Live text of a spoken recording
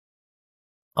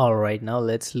Alright, now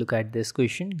let's look at this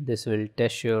question. This will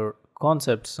test your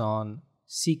concepts on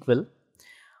SQL.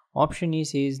 Option E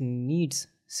says needs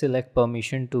select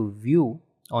permission to view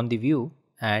on the view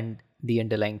and the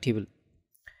underlying table.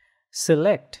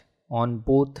 Select on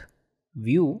both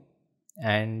view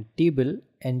and table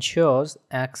ensures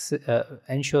access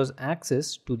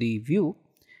to the view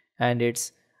and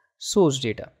its source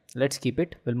data. Let's keep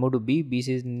it. We'll move to B. B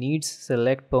says needs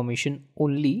select permission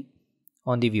only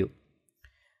on the view.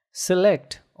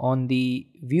 Select on the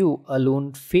view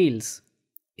alone fails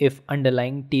if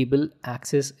underlying table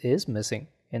access is missing.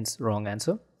 Hence, wrong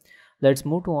answer. Let's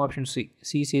move to option C.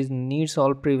 C says needs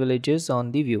all privileges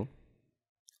on the view.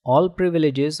 All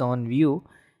privileges on view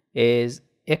is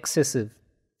excessive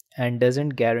and doesn't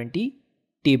guarantee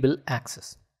table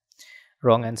access.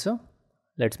 Wrong answer.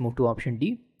 Let's move to option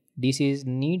D. D says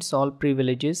needs all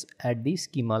privileges at the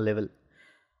schema level.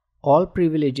 All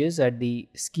privileges at the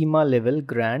schema level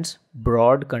grants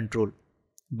broad control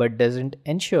but doesn't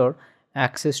ensure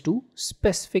access to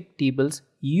specific tables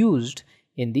used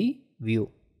in the view.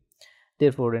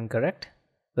 Therefore incorrect.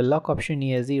 We'll lock option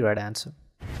E as the right answer.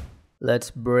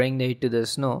 Let's bring it to the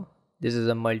snow. This is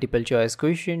a multiple choice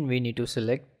question. We need to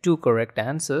select two correct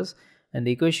answers and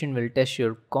the question will test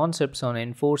your concepts on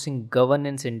enforcing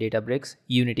governance in Databricks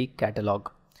Unity Catalog.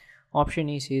 Option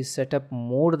E says set up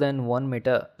more than one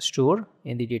meta store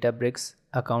in the Databricks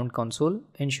account console,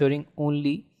 ensuring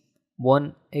only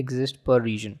one exists per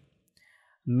region.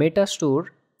 Meta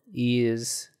store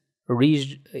is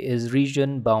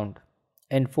region bound,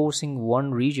 enforcing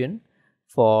one region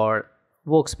for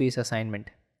workspace assignment.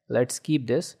 Let's keep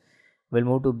this. We'll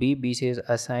move to B. B says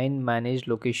assign managed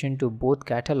location to both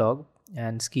catalog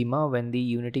and schema when the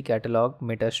Unity catalog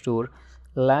meta store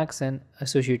lacks an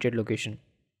associated location.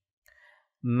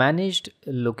 Managed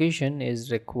location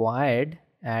is required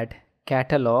at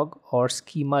catalog or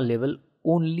schema level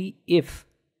only if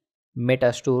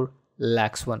metastore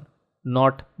lacks one,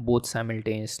 not both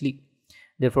simultaneously.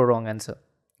 Therefore, wrong answer.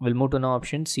 We'll move to now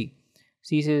option C.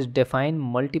 C says define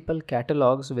multiple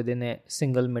catalogs within a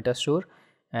single metastore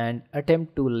and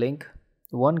attempt to link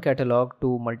one catalog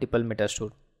to multiple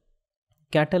metastore.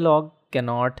 Catalog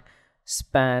cannot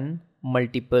span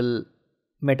multiple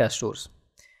metastores.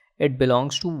 It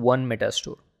belongs to one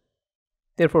metastore.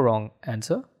 Therefore, wrong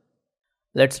answer.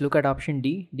 Let's look at option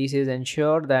D. D says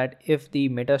ensure that if the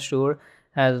metastore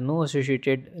has no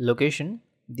associated location,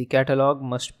 the catalog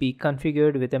must be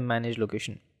configured with a managed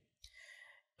location.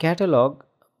 Catalog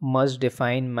must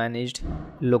define managed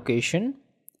location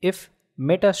if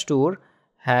metastore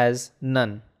has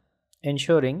none,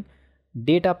 ensuring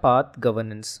data path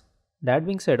governance. That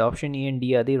being said, option E and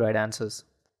D are the right answers.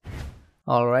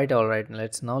 Alright,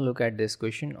 let's now look at this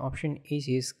question. Option A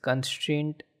says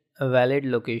constraint valid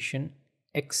location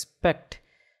expect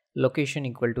location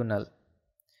equal to null.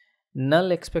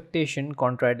 Null expectation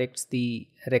contradicts the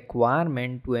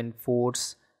requirement to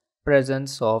enforce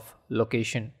presence of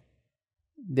location.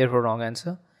 Therefore, wrong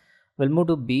answer. We'll move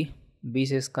to B. B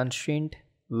says constraint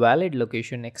valid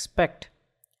location expect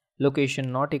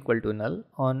location not equal to null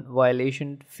on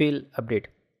violation fail update.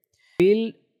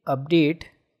 Fail update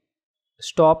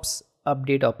stops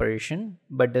update operation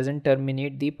but doesn't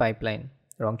terminate the pipeline.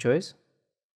 Wrong choice.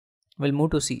 We'll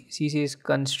move to C. C says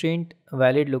constraint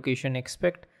valid location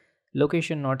expect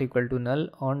location not equal to null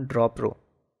on drop row.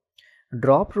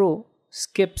 Drop row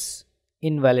skips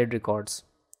invalid records,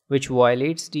 which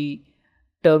violates the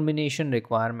termination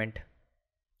requirement.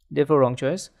 Therefore, wrong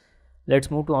choice. Let's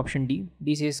move to option D.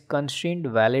 D says constraint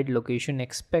valid location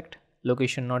expect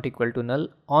location not equal to null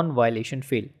on violation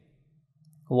fail.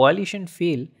 Violation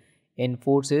fail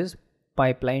enforces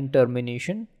pipeline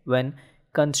termination when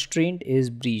constraint is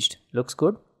breached. Looks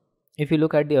good. If you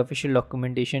look at the official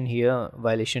documentation here,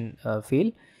 violation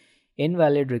fail,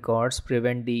 invalid records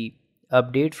prevent the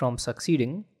update from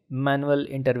succeeding. Manual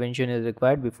intervention is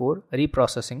required before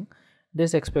reprocessing.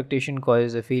 This expectation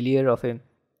causes a failure of a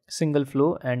single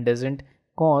flow and doesn't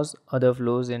cause other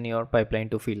flows in your pipeline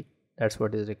to fail. That's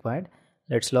what is required.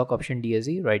 Let's lock option D as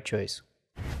the right choice.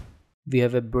 We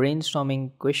have a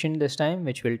brainstorming question this time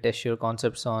which will test your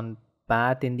concepts on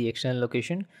path in the external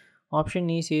location. Option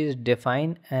E says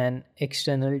define an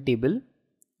external table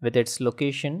with its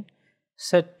location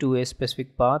set to a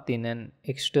specific path in an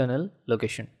external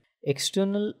location.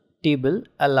 External table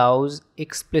allows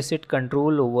explicit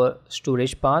control over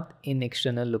storage path in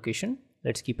external location.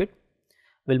 Let's keep it.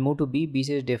 We'll move to B. B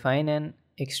says define an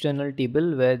external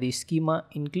table where the schema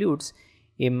includes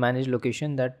a managed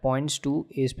location that points to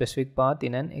a specific path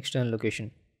in an external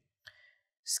location.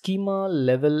 Schema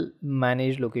level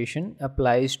managed location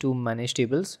applies to managed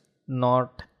tables,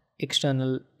 not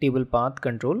external table path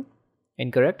control.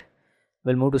 Incorrect.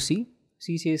 We'll move to C.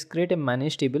 C says create a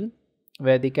managed table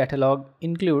where the catalog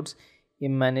includes a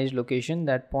managed location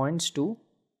that points to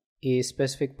a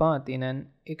specific path in an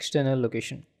external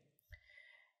location.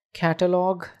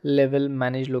 Catalog level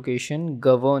managed location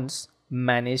governs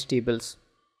managed tables,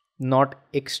 not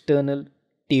external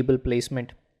table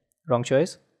placement. Wrong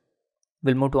choice.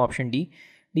 We'll move to option D.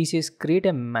 D says create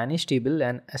a managed table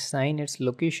and assign its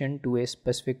location to a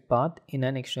specific path in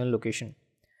an external location.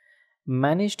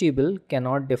 Managed table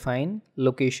cannot define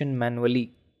location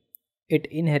manually. It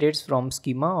inherits from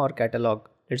schema or catalog.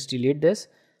 Let's delete this.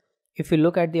 If we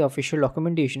look at the official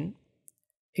documentation,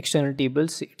 external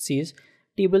tables, it says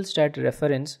tables that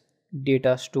reference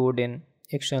data stored in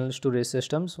external storage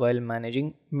systems while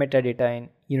managing metadata in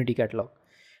Unity catalog.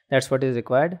 That's what is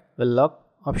required. We'll lock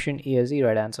option A as the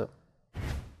right answer.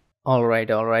 Alright,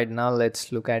 now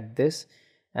let's look at this.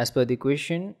 As per the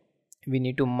question, we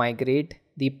need to migrate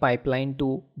the pipeline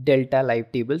to Delta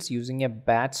live tables using a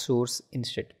batch source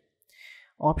instead.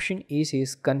 Option A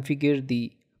says configure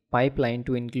the pipeline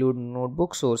to include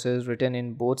notebook sources written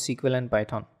in both SQL and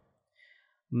Python.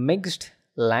 Mixed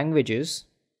languages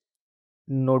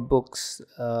notebooks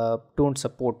don't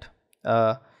support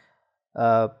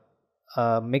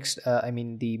mixed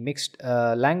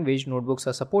language notebooks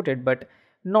are supported but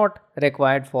not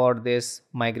required for this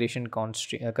migration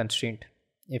constraint,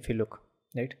 if you look,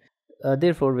 right?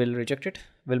 Therefore we'll reject it.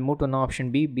 We'll move to now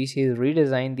option B. B says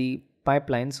redesign the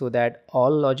pipeline so that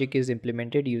all logic is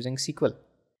implemented using SQL.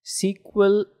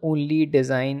 SQL only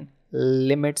design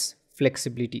limits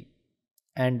flexibility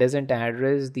and doesn't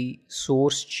address the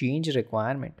source change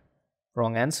requirement.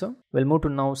 Wrong answer. We'll move to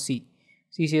now C.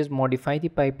 C says modify the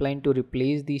pipeline to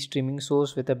replace the streaming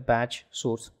source with a batch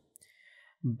source.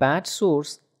 Batch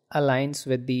source aligns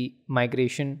with the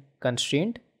migration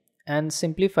constraint and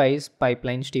simplifies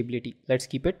pipeline stability. Let's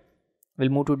keep it. We'll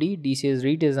move to D. D says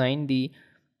redesign the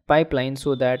pipeline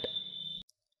so that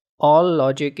all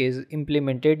logic is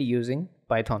implemented using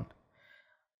Python.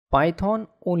 Python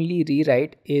only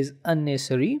rewrite is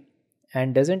unnecessary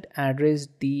and doesn't address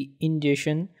the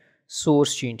ingestion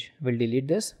source change. We'll delete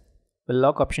this. We'll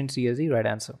lock option C as the right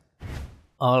answer.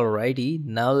 Alrighty,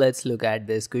 now let's look at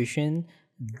this question.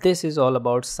 This is all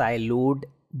about siloed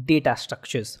data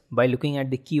structures. By looking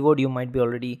at the keyword, you might be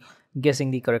already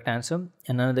guessing the correct answer.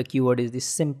 Another keyword is the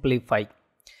simplify.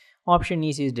 Option E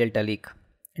is Delta Lake.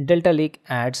 Delta Lake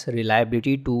adds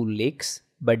reliability to lakes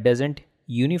but doesn't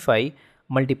unify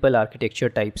multiple architecture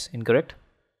types. Incorrect.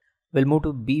 We'll move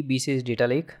to B. B says Data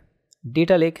Lake.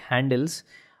 Data Lake handles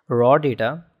raw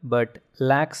data but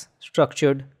lacks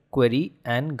structured query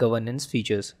and governance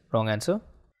features. Wrong answer.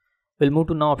 We'll move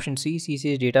to now option C. C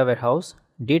says Data Warehouse.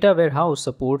 Data Warehouse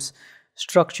supports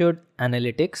structured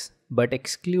analytics but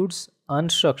excludes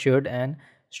unstructured and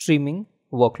streaming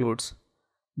workloads.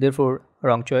 Therefore,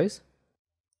 wrong choice.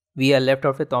 We are left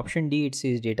out with option D. It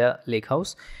says Data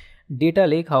Lakehouse. Data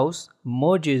Lakehouse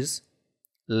merges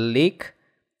lake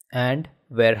and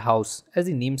warehouse. As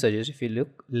the name suggests, if you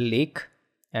look, lake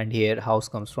and here house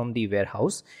comes from the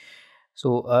warehouse.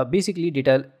 So basically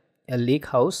Data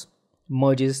Lakehouse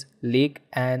merges lake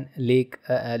and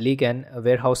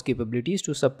warehouse capabilities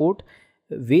to support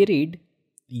varied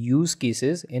use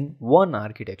cases in one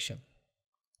architecture.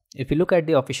 If you look at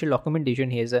the official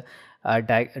documentation, here's a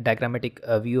diagrammatic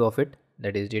view of it.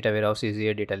 That is, data warehouse is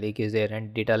there, data lake is there,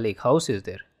 and data lakehouse is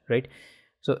there, right?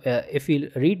 So if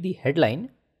you read the headline,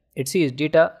 it says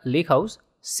data lakehouse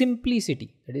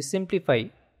simplicity, that is simplify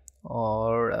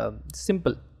or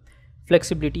simple,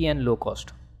 flexibility and low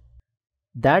cost.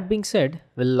 That being said,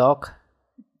 we'll lock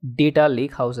data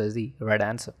lakehouse as the right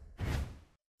answer.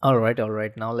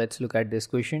 Alright, now let's look at this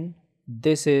question.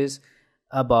 This is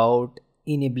about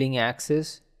enabling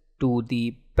access to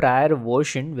the prior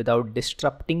version without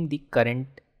disrupting the current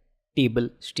table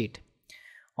state.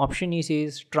 Option E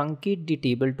says truncate the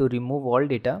table to remove all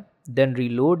data, then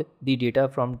reload the data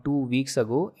from 2 weeks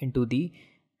ago into the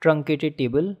truncated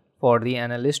table for the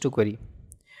analyst to query.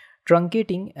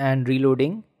 Truncating and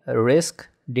reloading risk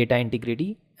data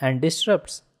integrity and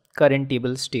disrupts current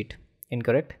table state.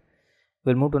 Incorrect.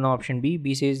 We'll move to now option B.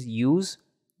 B says use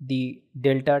the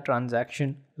delta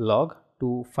transaction log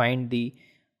to find the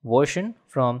version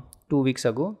from 2 weeks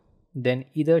ago, then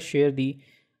either share the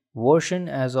version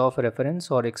as of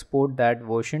reference or export that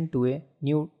version to a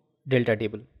new delta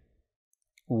table.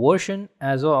 Version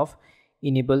as of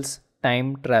enables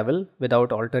time travel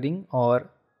without altering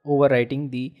or overwriting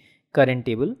the current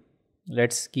table.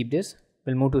 Let's keep this.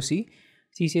 We'll move to C.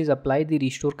 C says apply the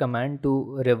restore command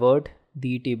to revert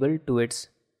the table to its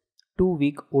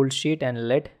 2-week-old state and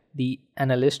let the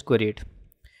analyst queried.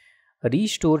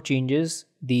 Restore changes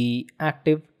the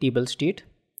active table state,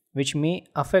 which may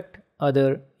affect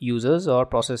other users or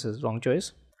processes. Wrong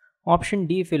choice. Option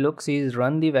D, if you look, says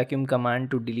run the vacuum command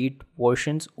to delete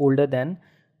versions older than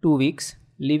 2 weeks,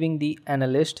 leaving the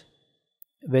analyst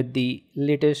with the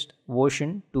latest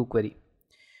version to query.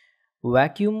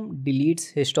 Vacuum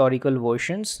deletes historical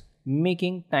versions,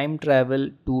 making time travel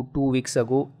to 2 weeks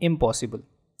ago impossible.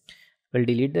 We'll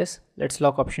delete this. Let's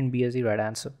lock option B as the right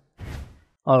answer.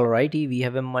 Alrighty, we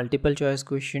have a multiple choice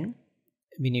question.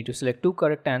 We need to select 2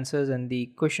 correct answers, and the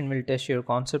question will test your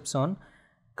concepts on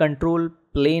control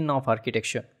plane of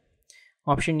architecture.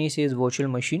 Option A says virtual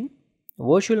machine.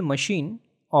 Virtual machine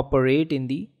operate in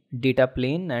the data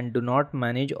plane and do not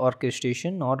manage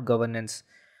orchestration or governance.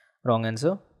 Wrong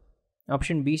answer.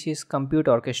 Option B says compute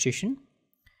orchestration.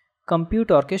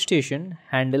 Compute orchestration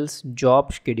handles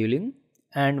job scheduling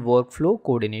and workflow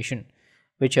coordination,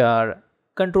 which are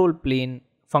control plane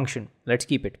function. Let's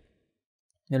keep it.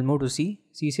 We'll move to C.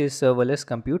 C says serverless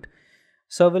compute.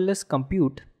 Serverless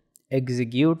compute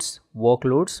executes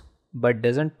workloads but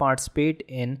doesn't participate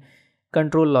in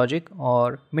control logic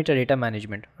or metadata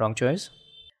management. Wrong choice.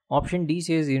 Option D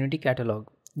says Unity Catalog.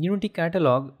 Unity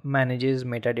Catalog manages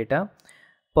metadata,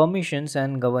 permissions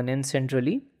and governance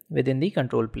centrally within the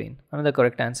control plane. Another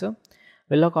correct answer.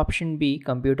 We'll lock option B,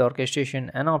 compute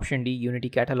orchestration, and option D, Unity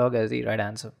Catalog, as the right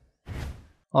answer.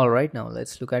 Alright, now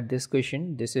let's look at this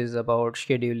question. This is about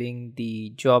scheduling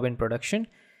the job in production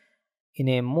in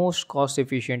a most cost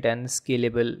efficient and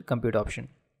scalable compute option.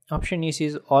 Option A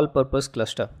is all-purpose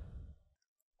cluster.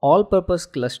 All-purpose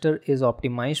cluster is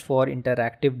optimized for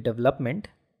interactive development,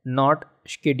 not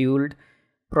scheduled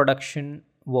production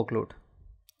workload.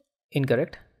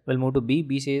 Incorrect. We'll move to B.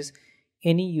 B says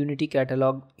any Unity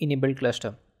Catalog enabled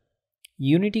cluster.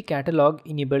 Unity Catalog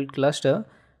enabled cluster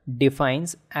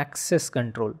defines access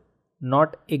control,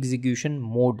 not execution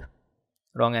mode.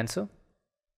 Wrong answer.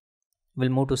 We'll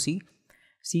move to C.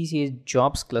 C says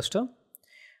jobs cluster.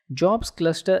 Jobs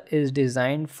cluster is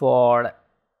designed for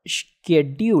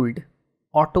scheduled,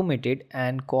 automated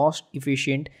and cost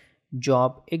efficient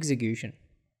job execution.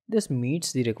 This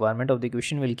meets the requirement of the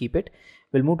question. We'll keep it.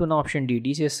 We'll move to an option D.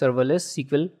 D says serverless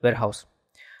SQL warehouse.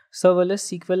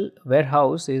 Serverless SQL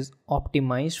warehouse is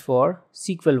optimized for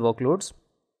SQL workloads,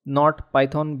 not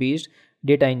Python based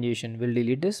data ingestion. We'll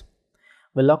delete this.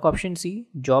 We'll lock option C,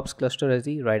 jobs cluster, as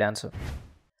the right answer.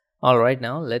 Alright,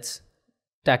 now let's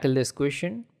tackle this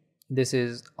question. This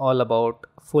is all about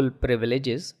full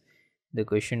privileges. The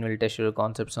question will test your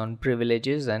concepts on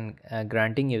privileges and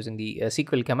granting using the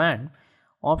SQL command.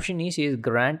 Option A says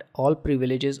grant all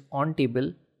privileges on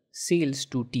table sales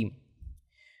to team.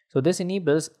 So this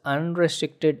enables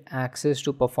unrestricted access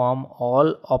to perform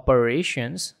all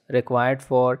operations required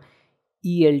for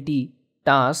ELT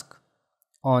task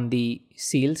on the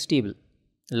sales table.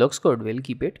 Looks good. We'll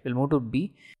keep it. We'll move to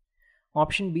B.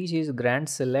 Option B says grant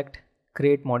select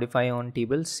create modify on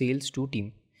table sales to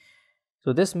team.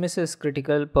 So this misses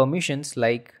critical permissions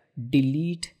like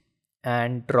delete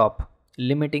and drop,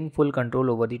 limiting full control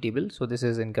over the table. So this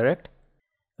is incorrect.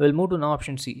 We'll move to now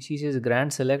option C. C says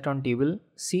grant select on table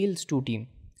sales to team.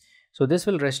 So this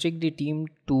will restrict the team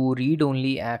to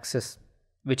read-only access,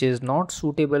 which is not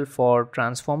suitable for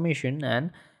transformation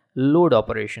and load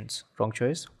operations. Wrong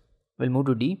choice. We'll move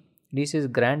to D. D says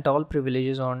grant all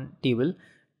privileges on table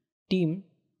team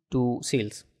to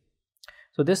sales.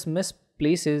 So this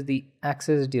misplaces the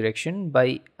access direction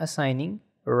by assigning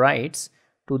rights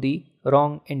to the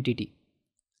wrong entity.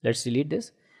 Let's delete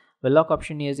this. We'll lock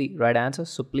option A as the right answer.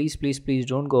 So please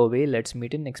don't go away. Let's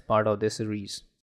meet in next part of this series.